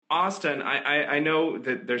Austin, I know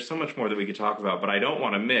that there's so much more that we could talk about, but I don't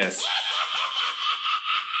want to miss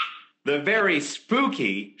the very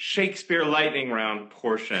spooky Shakespeare lightning round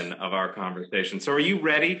portion of our conversation. So are you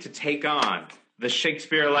ready to take on the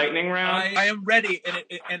Shakespeare lightning round? I am ready,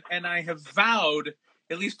 and I have vowed,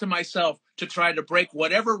 at least to myself, to try to break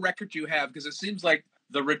whatever record you have, because it seems like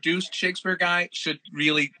the reduced Shakespeare guy should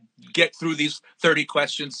really get through these 30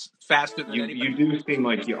 questions faster than anybody. You do seem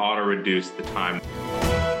like you ought to reduce the time.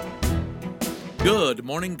 Good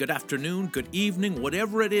morning, good afternoon, good evening,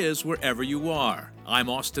 whatever it is, wherever you are. I'm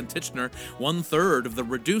Austin Titchener, 1/3 of the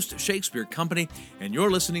Reduced Shakespeare Company, and you're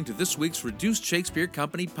listening to this week's Reduced Shakespeare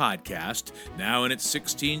Company podcast, now in its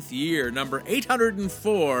 16th year, number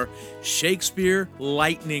 804, Shakespeare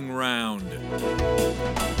Lightning Round.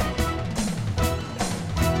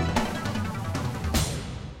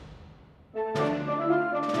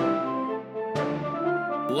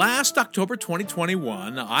 Last October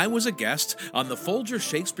 2021, I was a guest on the Folger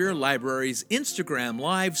Shakespeare Library's Instagram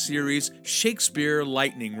Live series, Shakespeare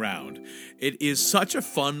Lightning Round. It is such a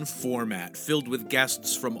fun format, filled with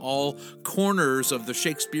guests from all corners of the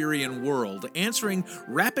Shakespearean world, answering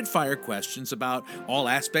rapid-fire questions about all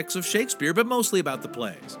aspects of Shakespeare, but mostly about the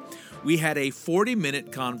plays. We had a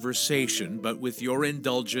 40-minute conversation, but with your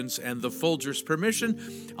indulgence and the Folger's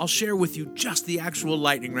permission, I'll share with you just the actual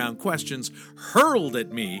lightning round questions hurled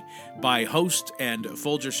at me by host and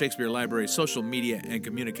Folger Shakespeare Library social media and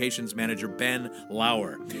communications manager Ben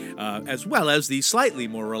Lauer, as well as the slightly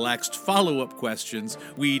more relaxed follow-up questions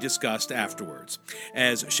we discussed afterwards.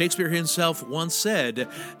 As Shakespeare himself once said,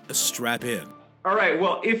 strap in. All right,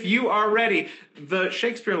 well, if you are ready, the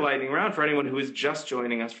Shakespeare lightning round, for anyone who is just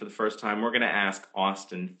joining us for the first time, we're going to ask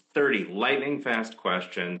Austin 30 lightning-fast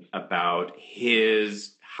questions about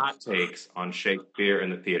his hot takes on Shakespeare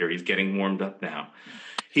and the theater. He's getting warmed up now.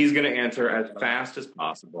 He's going to answer as fast as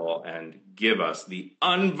possible and give us the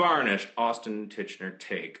unvarnished Austin Titchener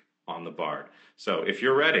take on the Bard. So if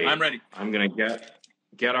you're ready, I'm ready. I'm going to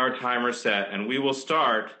get our timer set, and we will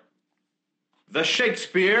start the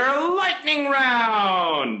Shakespeare Lightning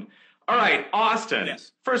Round. All right, Austin.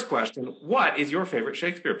 Yes. First question. What is your favorite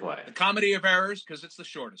Shakespeare play? The Comedy of Errors, because it's the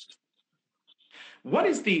shortest. What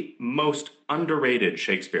is the most underrated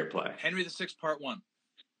Shakespeare play? Henry VI, Part 1.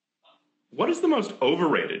 What is the most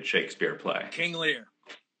overrated Shakespeare play? King Lear.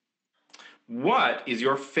 What is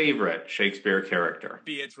your favorite Shakespeare character?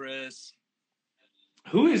 Beatrice.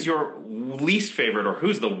 Who is your least favorite, or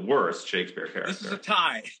who's the worst Shakespeare character? This is a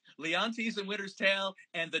tie. Leontes in Winter's Tale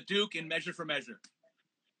and the Duke in Measure for Measure.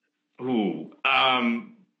 Ooh.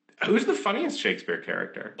 Who's the funniest Shakespeare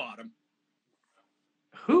character? Bottom.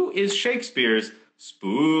 Who is Shakespeare's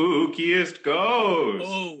spookiest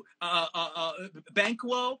ghost?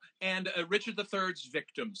 Banquo and Richard III's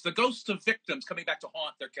victims. The ghosts of victims coming back to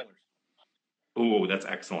haunt their killers. Ooh, that's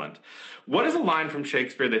excellent. What is a line from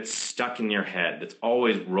Shakespeare that's stuck in your head, that's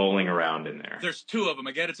always rolling around in there? There's two of them.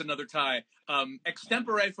 Again, it's another tie.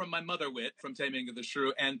 Extempore from My Mother Wit from Taming of the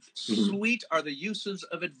Shrew, and Sweet Are the Uses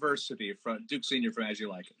of Adversity from Duke Sr. from As You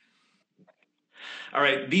Like It. All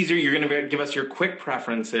right, you're going to give us your quick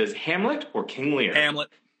preferences. Hamlet or King Lear? Hamlet.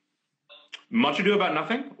 Much Ado About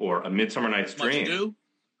Nothing or A Midsummer Night's Dream? Much Ado.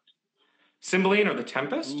 Cymbeline or The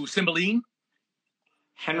Tempest? Ooh, Cymbeline.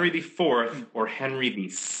 Henry IV or Henry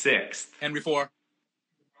VI? Henry IV.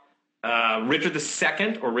 Richard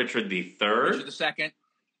II or Richard III? Richard II.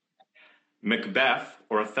 Macbeth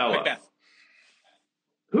or Othello? Macbeth.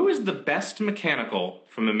 Who is the best mechanical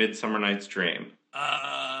from A Midsummer Night's Dream?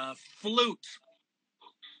 Flute.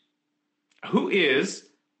 Who is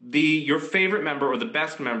your favorite member or the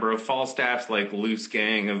best member of Falstaff's loose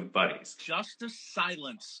gang of buddies? Justice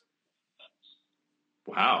Silence.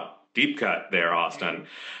 Wow. Deep cut there, Austin.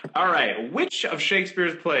 All right. Which of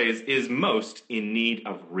Shakespeare's plays is most in need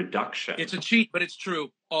of reduction? It's a cheat, but it's true.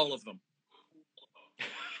 All of them.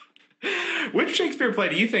 Which Shakespeare play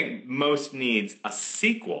do you think most needs a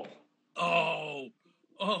sequel? Oh,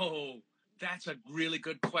 that's a really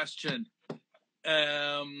good question.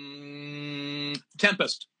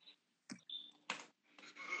 Tempest.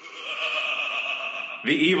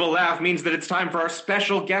 The evil laugh means that it's time for our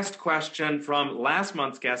special guest question from last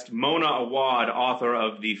month's guest, Mona Awad, author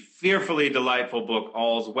of the fearfully delightful book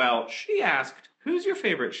All's Well. She asked, who's your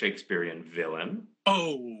favorite Shakespearean villain?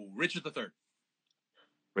 Oh, Richard III.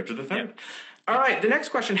 Richard III? Yeah. All right, the next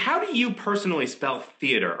question. How do you personally spell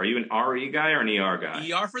theater? Are you an R-E guy or an E-R guy?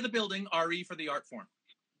 E-R for the building, R-E for the art form.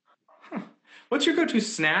 What's your go-to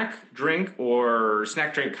snack, drink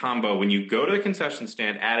combo when you go to the concession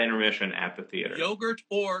stand at intermission at the theater? Yogurt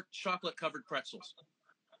or chocolate-covered pretzels.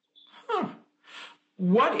 Huh.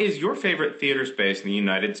 What is your favorite theater space in the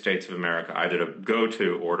United States of America, either to go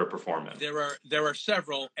to or to perform in? There are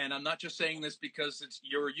several, and I'm not just saying this because it's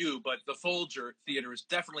you, but the Folger Theater is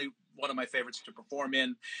definitely one of my favorites to perform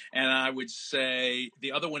in, and I would say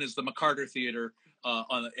the other one is the McCarter Theater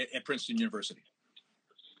at Princeton University.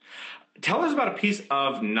 Tell us about a piece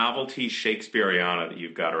of novelty Shakespeareana that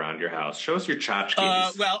you've got around your house. Show us your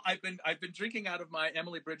tchotchkes. Well, I've been drinking out of my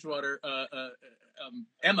Emma Bridgewater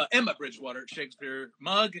Shakespeare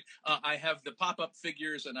mug. I have the pop-up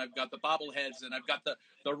figures, and I've got the bobbleheads, and I've got the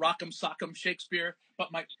Rock'em Sock'em Shakespeare. But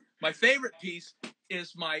my favorite piece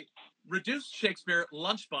is my reduced Shakespeare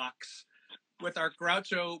lunchbox with our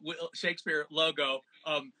Groucho Shakespeare logo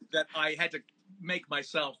that I had to make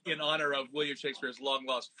myself in honor of William Shakespeare's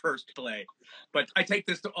long-lost first play. But I take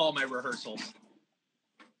this to all my rehearsals.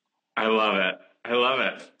 I love it.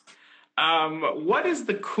 What is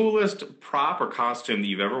the coolest prop or costume that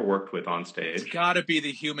you've ever worked with on stage? It's got to be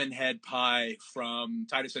the human head pie from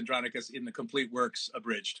Titus Andronicus in the Complete Works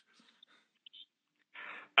Abridged.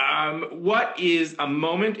 What is a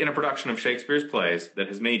moment in a production of Shakespeare's plays that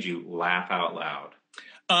has made you laugh out loud?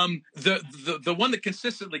 The one that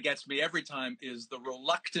consistently gets me every time is the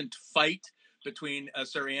reluctant fight between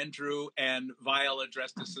Sir Andrew and Viola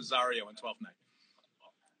dressed as Cesario in Twelfth Night.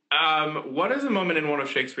 What is a moment in one of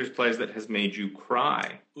Shakespeare's plays that has made you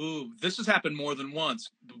cry? Ooh, this has happened more than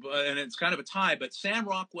once, and it's kind of a tie, but Sam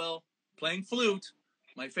Rockwell playing flute,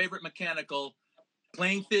 my favorite mechanical,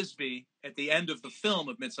 playing Thisbe at the end of the film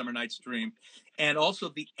of Midsummer Night's Dream, and also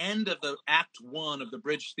the end of the Act 1 of the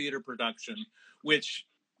Bridge Theater production, which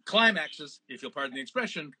climaxes, if you'll pardon the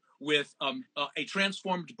expression, with a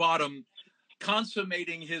transformed Bottom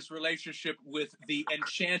consummating his relationship with the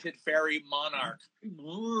enchanted fairy monarch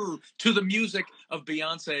to the music of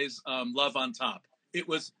Beyonce's Love on Top. I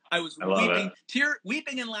was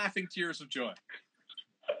weeping and laughing tears of joy.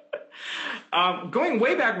 Going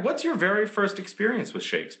way back, what's your very first experience with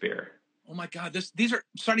Shakespeare? Oh my God, these are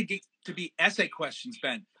starting to be essay questions,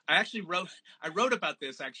 Ben. I wrote about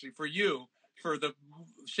this actually for you, for the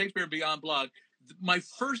Shakespeare Beyond blog. My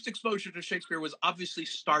first exposure to Shakespeare was obviously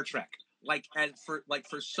Star Trek,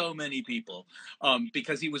 for so many people,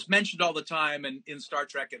 because he was mentioned all the time and in Star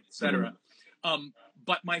Trek, etc.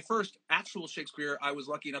 But my first actual Shakespeare, I was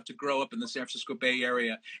lucky enough to grow up in the San Francisco Bay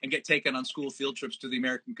Area and get taken on school field trips to the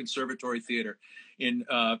American Conservatory Theater in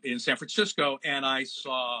San Francisco, and I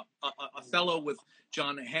saw Othello with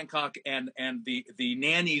John Hancock and the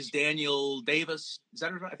nannies Daniel Davis. Is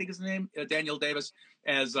that I think his name? Daniel Davis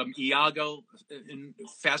as Iago,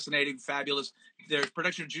 fascinating, fabulous. There's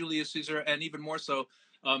production of Julius Caesar, and even more so,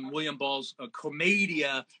 William Ball's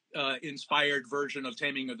Commedia inspired version of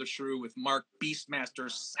Taming of the Shrew with Mark Beastmaster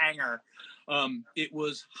Sanger. It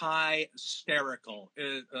was hysterical.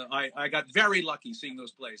 I got very lucky seeing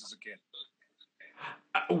those plays as a kid.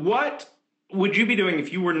 What would you be doing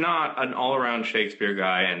if you were not an all-around Shakespeare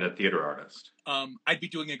guy and a theater artist? I'd be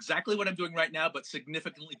doing exactly what I'm doing right now, but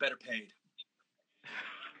significantly better paid.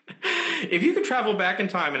 If you could travel back in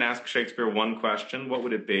time and ask Shakespeare one question, what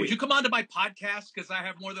would it be? Would you come on to my podcast? Because I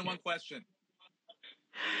have more than one question.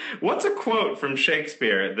 What's a quote from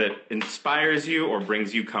Shakespeare that inspires you or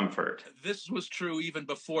brings you comfort? This was true even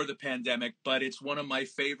before the pandemic, but it's one of my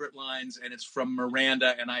favorite lines, and it's from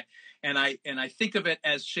Miranda. And I think of it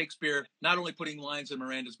as Shakespeare not only putting lines in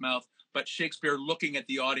Miranda's mouth, but Shakespeare looking at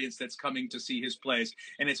the audience that's coming to see his plays.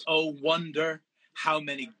 And it's, oh, wonder how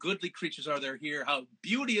many goodly creatures are there here, how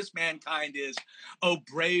beauteous mankind is, oh,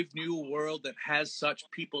 brave new world that has such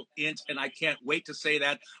people in't. And I can't wait to say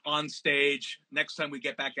that on stage next time we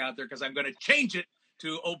get back out there, because I'm going to change it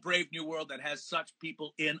to, oh, brave new world that has such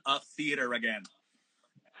people in a theater again.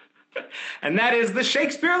 And that is the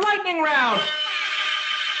Shakespeare Lightning Round.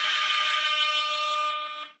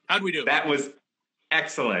 How'd we do? That was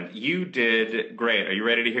excellent. You did great. Are you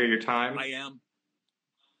ready to hear your time? I am.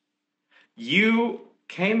 You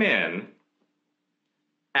came in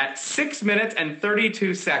at 6 minutes and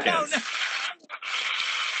 32 seconds. Oh, no.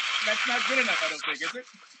 That's not good enough, I don't think, is it?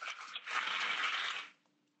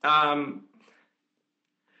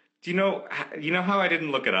 Do you know how I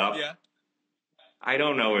didn't look it up? Yeah. I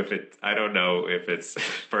don't know if it's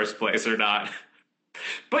first place or not.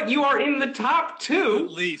 But you are in the top 2.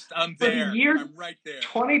 At least I'm there. For the year I'm right there.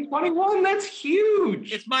 2021. That's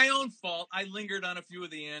huge. It's my own fault. I lingered on a few of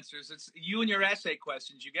the answers. It's you and your essay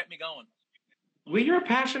questions. You get me going. Well, you're a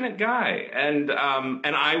passionate guy, and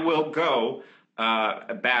I will go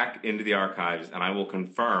back into the archives and I will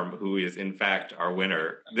confirm who is in fact our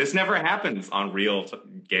winner. This never happens on real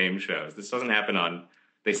game shows. This doesn't happen on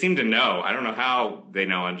They seem to know. I don't know how they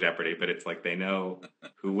know on Jeopardy, but it's like they know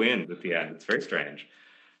who wins at the end. It's very strange.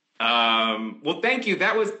 Well, thank you.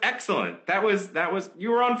 That was excellent. That was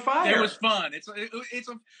you were on fire. It was fun.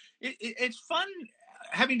 It's fun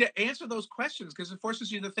having to answer those questions because it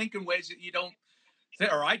forces you to think in ways that you don't,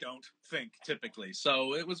 or I don't think typically.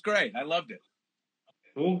 So it was great. I loved it.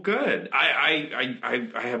 Well, good. I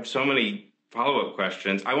have so many follow-up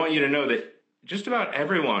questions. I want you to know that just about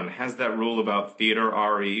everyone has that rule about theater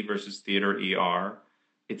RE versus theater ER.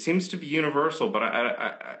 It seems to be universal, but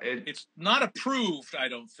it's not approved, I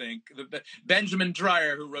don't think. Benjamin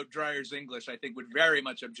Dreyer, who wrote Dreyer's English, I think would very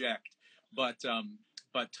much object, but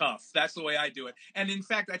tough. That's the way I do it. And in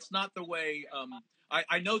fact, that's not the way,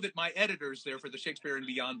 I know that my editors there for the Shakespeare and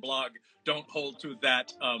Beyond blog don't hold to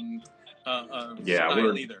that style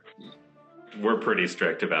either. We're pretty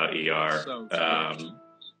strict about ER. So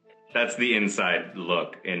that's the inside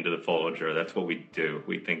look into the Folger. That's what we do.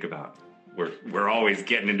 We think about. We're always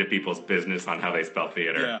getting into people's business on how they spell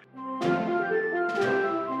theater. Yeah.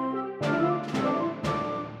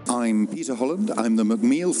 I'm Peter Holland. I'm the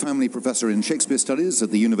McMeel Family Professor in Shakespeare Studies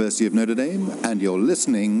at the University of Notre Dame, and you're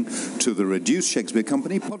listening to the Reduced Shakespeare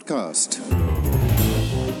Company podcast.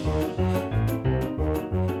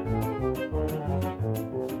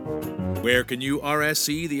 Where can you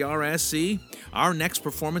RSC the RSC? Our next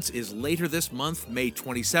performance is later this month, May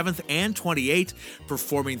 27th and 28th,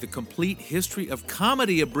 performing the complete history of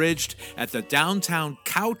comedy abridged at the downtown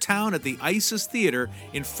Cowtown at the Isis Theater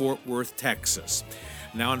in Fort Worth, Texas.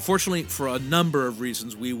 Now, unfortunately, for a number of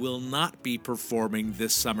reasons, we will not be performing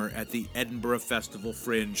this summer at the Edinburgh Festival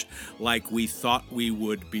Fringe like we thought we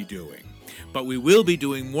would be doing. But we will be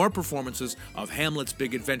doing more performances of Hamlet's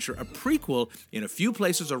Big Adventure, a prequel, in a few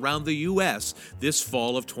places around the U.S. this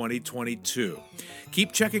fall of 2022.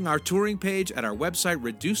 Keep checking our touring page at our website,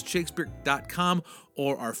 reducedshakespeare.com,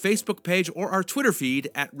 or our Facebook page or our Twitter feed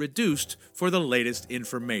at Reduced for the latest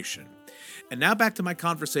information. And now back to my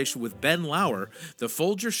conversation with Ben Lauer, the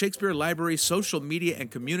Folger Shakespeare Library social media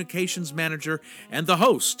and communications manager and the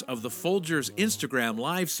host of the Folger's Instagram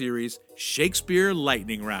live series, Shakespeare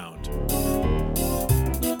Lightning Round.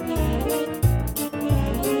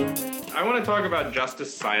 I want to talk about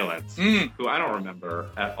Justice Silence, who I don't remember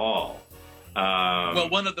at all. Well,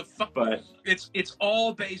 one of the it's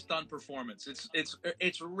all based on performance.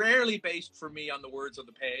 It's rarely based for me on the words of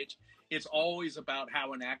the page. It's always about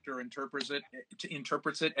how an actor interprets it.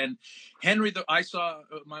 And Henry,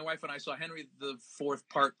 my wife and I saw Henry the Fourth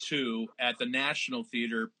Part 2 at the National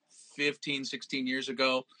Theater 15, 16 years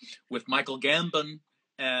ago with Michael Gambon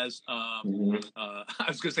as I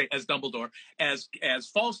was going to say as Dumbledore, as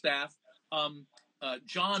Falstaff,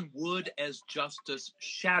 John Wood as Justice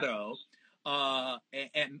Shadow,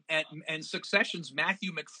 and Succession's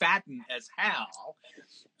Matthew McFadden as Hal,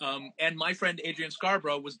 and my friend Adrian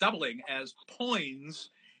Scarborough was doubling as Poins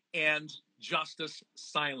and Justice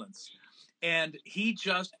Silence, and he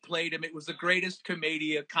just played him. It was the greatest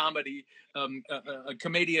commedia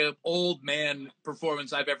old man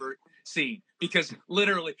performance I've ever seen, because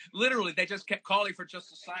literally they just kept calling for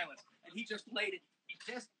Justice Silence, and he just played it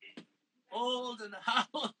just old and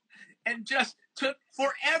hollow. And just took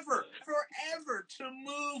forever to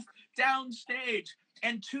move downstage.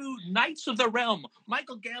 And two knights of the realm,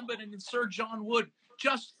 Michael Gambon and Sir John Wood,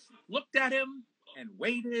 just looked at him and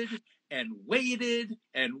waited and waited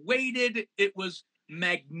and waited. It was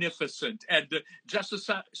magnificent. And Justice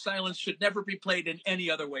Silence should never be played in any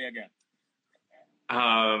other way again.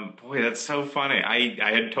 Boy, that's so funny.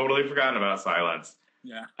 I had totally forgotten about Silence.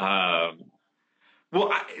 Yeah. Well,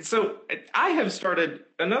 I have started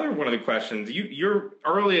another one of the questions. Your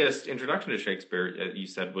earliest introduction to Shakespeare, you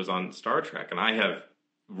said, was on Star Trek, and I have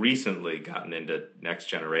recently gotten into Next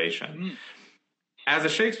Generation. As a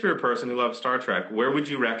Shakespeare person who loves Star Trek, where would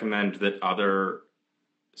you recommend that other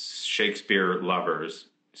Shakespeare lovers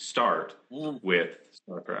start with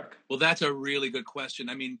Star Trek? Well, that's a really good question.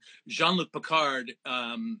 I mean, Jean-Luc Picard,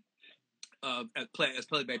 as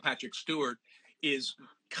played by Patrick Stewart, is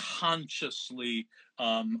consciously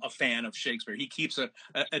a fan of Shakespeare. He keeps an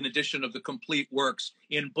edition of the complete works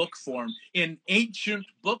in book form, in ancient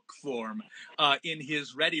book form, in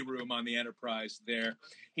his ready room on the Enterprise there.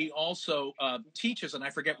 He also teaches, and I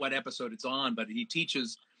forget what episode it's on, but he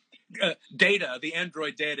teaches Data, the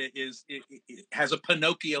android Data, has a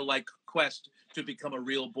Pinocchio-like quest to become a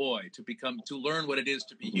real boy, to learn what it is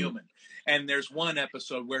to be human. And there's one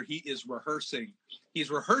episode where he's rehearsing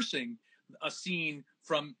a scene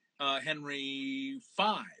from Henry V.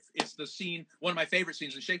 It's the scene, one of my favorite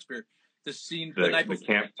scenes in Shakespeare. The scene, the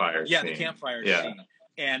campfire scene. Yeah, the campfire scene.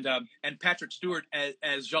 and Patrick Stewart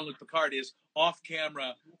as Jean-Luc Picard is off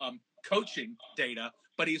camera coaching Data,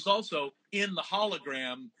 but he's also in the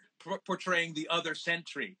hologram portraying the other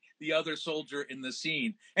sentry, the other soldier in the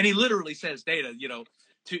scene. And he literally says, Data,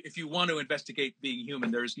 if you want to investigate being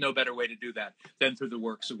human, there is no better way to do that than through the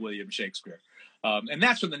works of William Shakespeare. And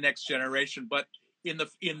that's from The Next Generation. But in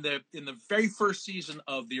the very first season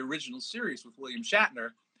of the original series with William Shatner,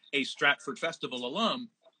 a Stratford Festival alum,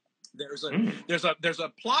 there's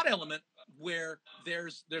a plot element where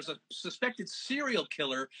there's a suspected serial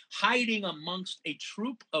killer hiding amongst a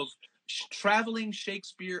troupe of traveling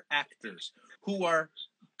Shakespeare actors who are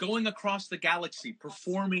going across the galaxy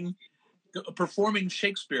performing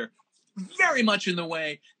Shakespeare very much in the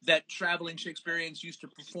way that traveling Shakespeareans used to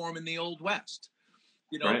perform in the Old West.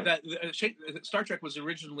 Right. That Star Trek was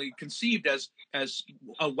originally conceived as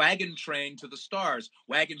a wagon train to the stars,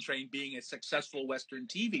 Wagon Train being a successful Western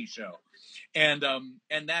TV show. And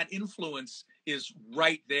that influence is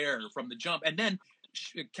right there from the jump. And then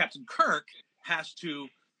Captain Kirk has to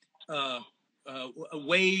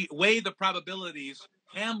weigh the probabilities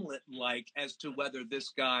Hamlet-like as to whether this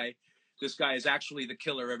guy is actually the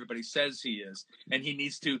killer everybody says he is. And he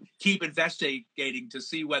needs to keep investigating to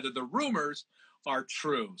see whether the rumors are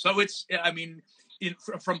true. So it's,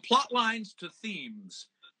 from plot lines to themes,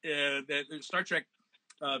 Star Trek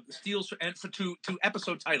steals, and to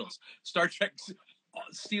episode titles, Star Trek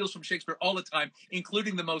steals from Shakespeare all the time,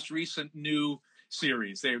 including the most recent new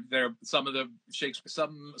series. They're some of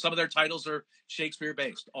their titles are Shakespeare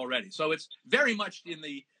based already. So it's very much in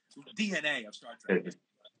the DNA of Star Trek.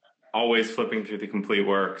 Always flipping through the complete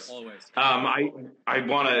works. Always. I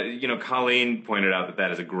want to, Colleen pointed out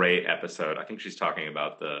that is a great episode. I think she's talking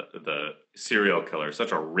about the serial killer,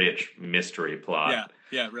 such a rich mystery plot.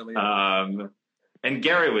 Yeah, it really is. And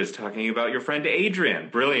Gary was talking about your friend Adrian,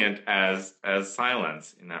 brilliant as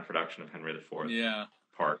Silence in that production of Henry IV. Yeah.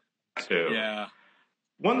 Part 2. Yeah.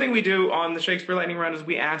 One thing we do on the Shakespeare Lightning Round is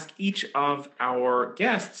we ask each of our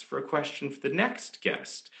guests for a question for the next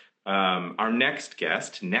guest. Our next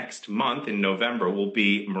guest next month in November will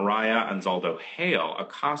be Mariah Anzaldo Hale, a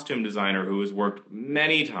costume designer who has worked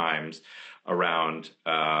many times around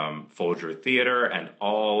Folger Theater and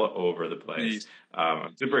all over the place.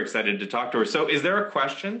 I'm super excited to talk to her. So is there a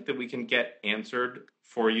question that we can get answered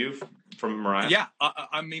for you from Mariah? Yeah,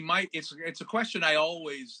 it's a question I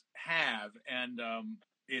always have, and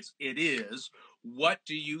it is, what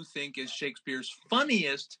do you think is Shakespeare's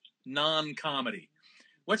funniest non-comedy?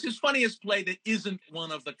 What's his funniest play that isn't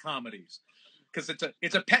one of the comedies? Because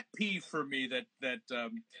it's a pet peeve for me that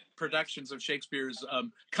productions of Shakespeare's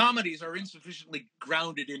comedies are insufficiently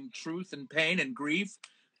grounded in truth and pain and grief.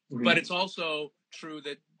 Mm-hmm. But it's also true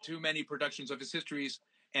that too many productions of his histories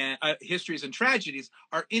and tragedies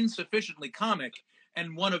are insufficiently comic.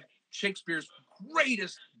 And one of Shakespeare's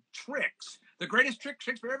greatest tricks, the greatest trick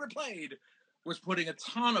Shakespeare ever played, was putting a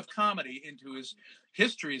ton of comedy into his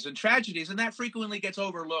histories and tragedies, and that frequently gets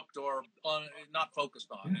overlooked or not focused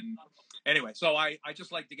on. And anyway, so I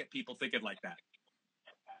just like to get people thinking like that.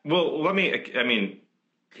 Well,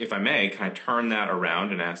 if I may, can I turn that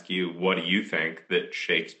around and ask you, what do you think that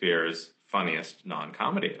Shakespeare's funniest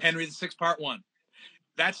non-comedy is? Henry VI, Part 1.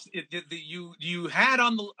 That's it. You had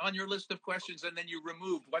on your list of questions, and then you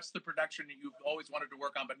removed. What's the production that you've always wanted to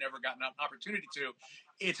work on but never gotten an opportunity to?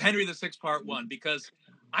 It's Henry VI, Part 1, because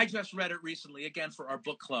I just read it recently again for our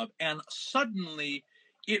book club, and suddenly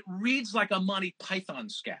it reads like a Monty Python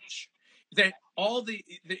sketch. That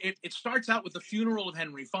it starts out with the funeral of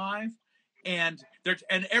Henry V. And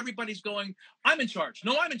everybody's going, I'm in charge.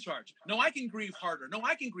 No, I'm in charge. No, I can grieve harder. No,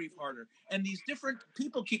 I can grieve harder. And these different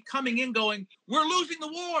people keep coming in going, we're losing the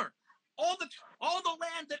war. All the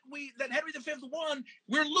land that Henry V won,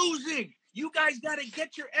 we're losing. You guys got to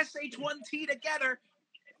get your SH1T together.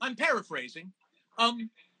 I'm paraphrasing.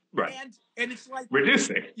 Right. And it's like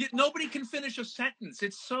reducing. Nobody can finish a sentence.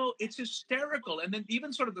 It's hysterical. And then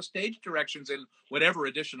even sort of the stage directions in whatever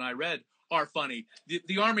edition I read are funny.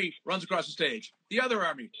 The army runs across the stage. The other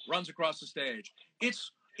army runs across the stage. It's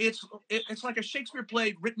like a Shakespeare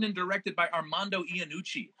play written and directed by Armando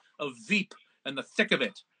Iannucci of Veep and the Thick of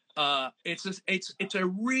It. It's a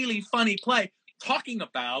really funny play talking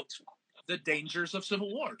about the dangers of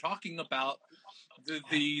civil war, talking about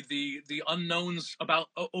the unknowns about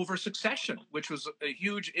over succession, which was a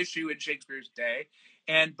huge issue in Shakespeare's day.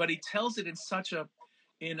 But he tells it in such a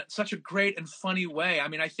great and funny way. I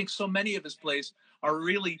mean, I think so many of his plays are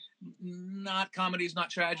really not comedies,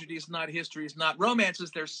 not tragedies, not histories, not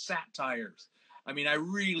romances. They're satires. I mean, I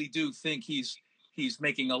really do think he's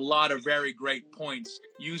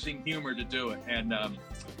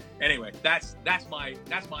Anyway, that's my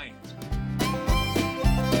answer.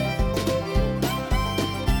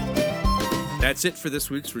 That's it for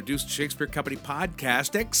this week's Reduced Shakespeare Company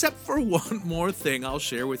podcast, except for one more thing I'll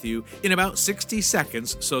share with you in about 60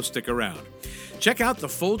 seconds, so stick around. Check out the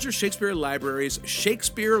Folger Shakespeare Library's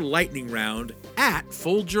Shakespeare Lightning Round at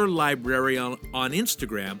Folger Library on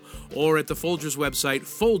Instagram or at the Folger's website,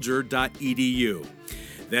 folger.edu.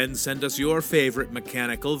 Then send us your favorite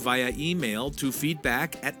mechanical via email to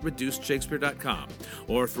feedback@reducedshakespeare.com,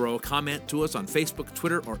 or throw a comment to us on Facebook,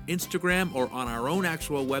 Twitter, or Instagram, or on our own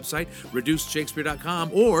actual website,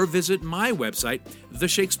 reducedshakespeare.com, or visit my website,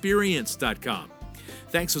 theshakespeareans.com.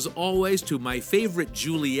 Thanks as always to my favorite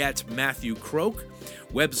Juliet, Matthew Croak,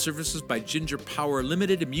 web services by Ginger Power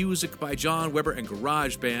Limited, music by John Weber and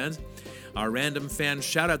GarageBand. Our random fan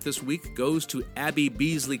shout-out this week goes to Abby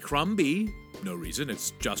Beasley Crumby. No reason,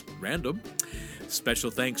 it's just random.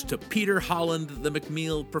 Special thanks to Peter Holland, the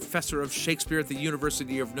McMeel Professor of Shakespeare at the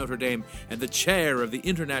University of Notre Dame and the Chair of the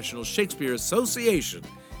International Shakespeare Association.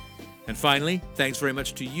 And finally, thanks very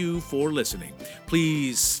much to you for listening.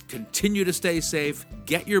 Please continue to stay safe,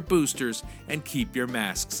 get your boosters, and keep your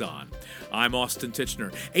masks on. I'm Austin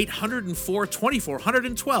Titchener, 804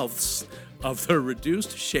 2412ths of the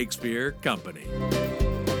Reduced Shakespeare Company.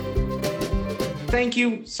 Thank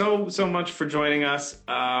you so much for joining us.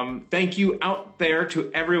 Thank you out there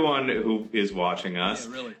to everyone who is watching us.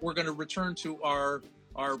 Yeah, really. We're going to return to our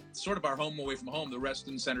sort of our home away from home, the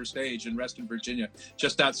Reston Center Stage in Reston, Virginia,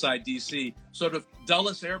 just outside D.C., sort of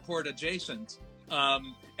Dulles Airport adjacent.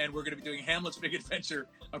 And we're going to be doing Hamlet's Big Adventure,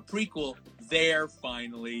 a prequel there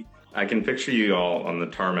finally. I can picture you all on the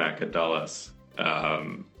tarmac at Dulles,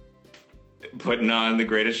 putting on the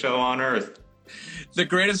greatest show on earth. The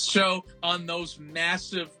greatest show on those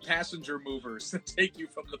massive passenger movers that take you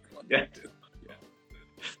from the plane. Yeah.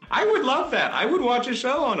 I would love that. I would watch a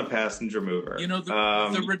show on a passenger mover. You know,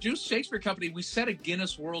 the Reduced Shakespeare Company, we set a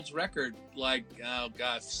Guinness World's Record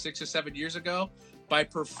 6 or 7 years ago by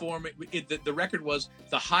performing. The record was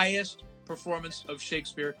the highest performance of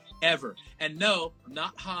Shakespeare ever. And no,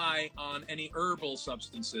 not high on any herbal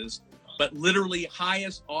substances, but literally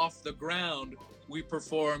highest off the ground. We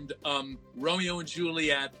performed Romeo and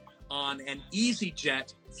Juliet on an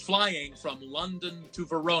EasyJet flying from London to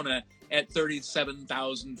Verona at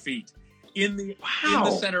 37,000 feet in the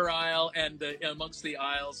center aisle and amongst the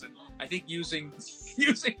aisles, and I think using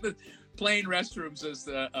the plane restrooms as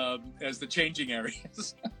the changing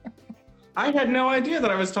areas. I had no idea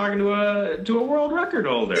that I was talking to a world record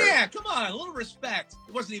holder. Yeah, come on, a little respect.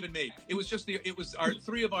 It wasn't even me. It was just our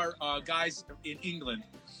three of our guys in England.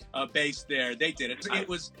 Based there, they did it. It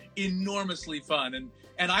was enormously fun,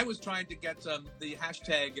 and I was trying to get the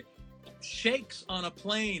hashtag Shakes on a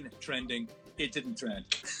plane trending. It didn't trend.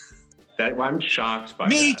 I'm shocked by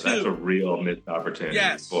Me that. too. That's a real missed opportunity.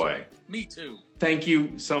 Yes, boy. Me too. Thank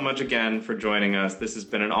you so much again for joining us. This has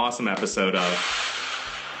been an awesome episode of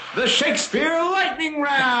the Shakespeare Lightning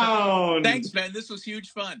Round. Thanks, Ben. This was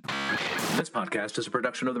huge fun. This podcast is a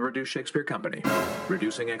production of the Reduced Shakespeare Company,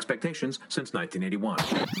 reducing expectations since 1981.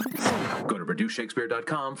 Go to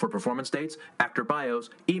reducedshakespeare.com for performance dates, actor bios,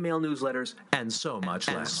 email newsletters, and so much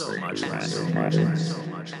less.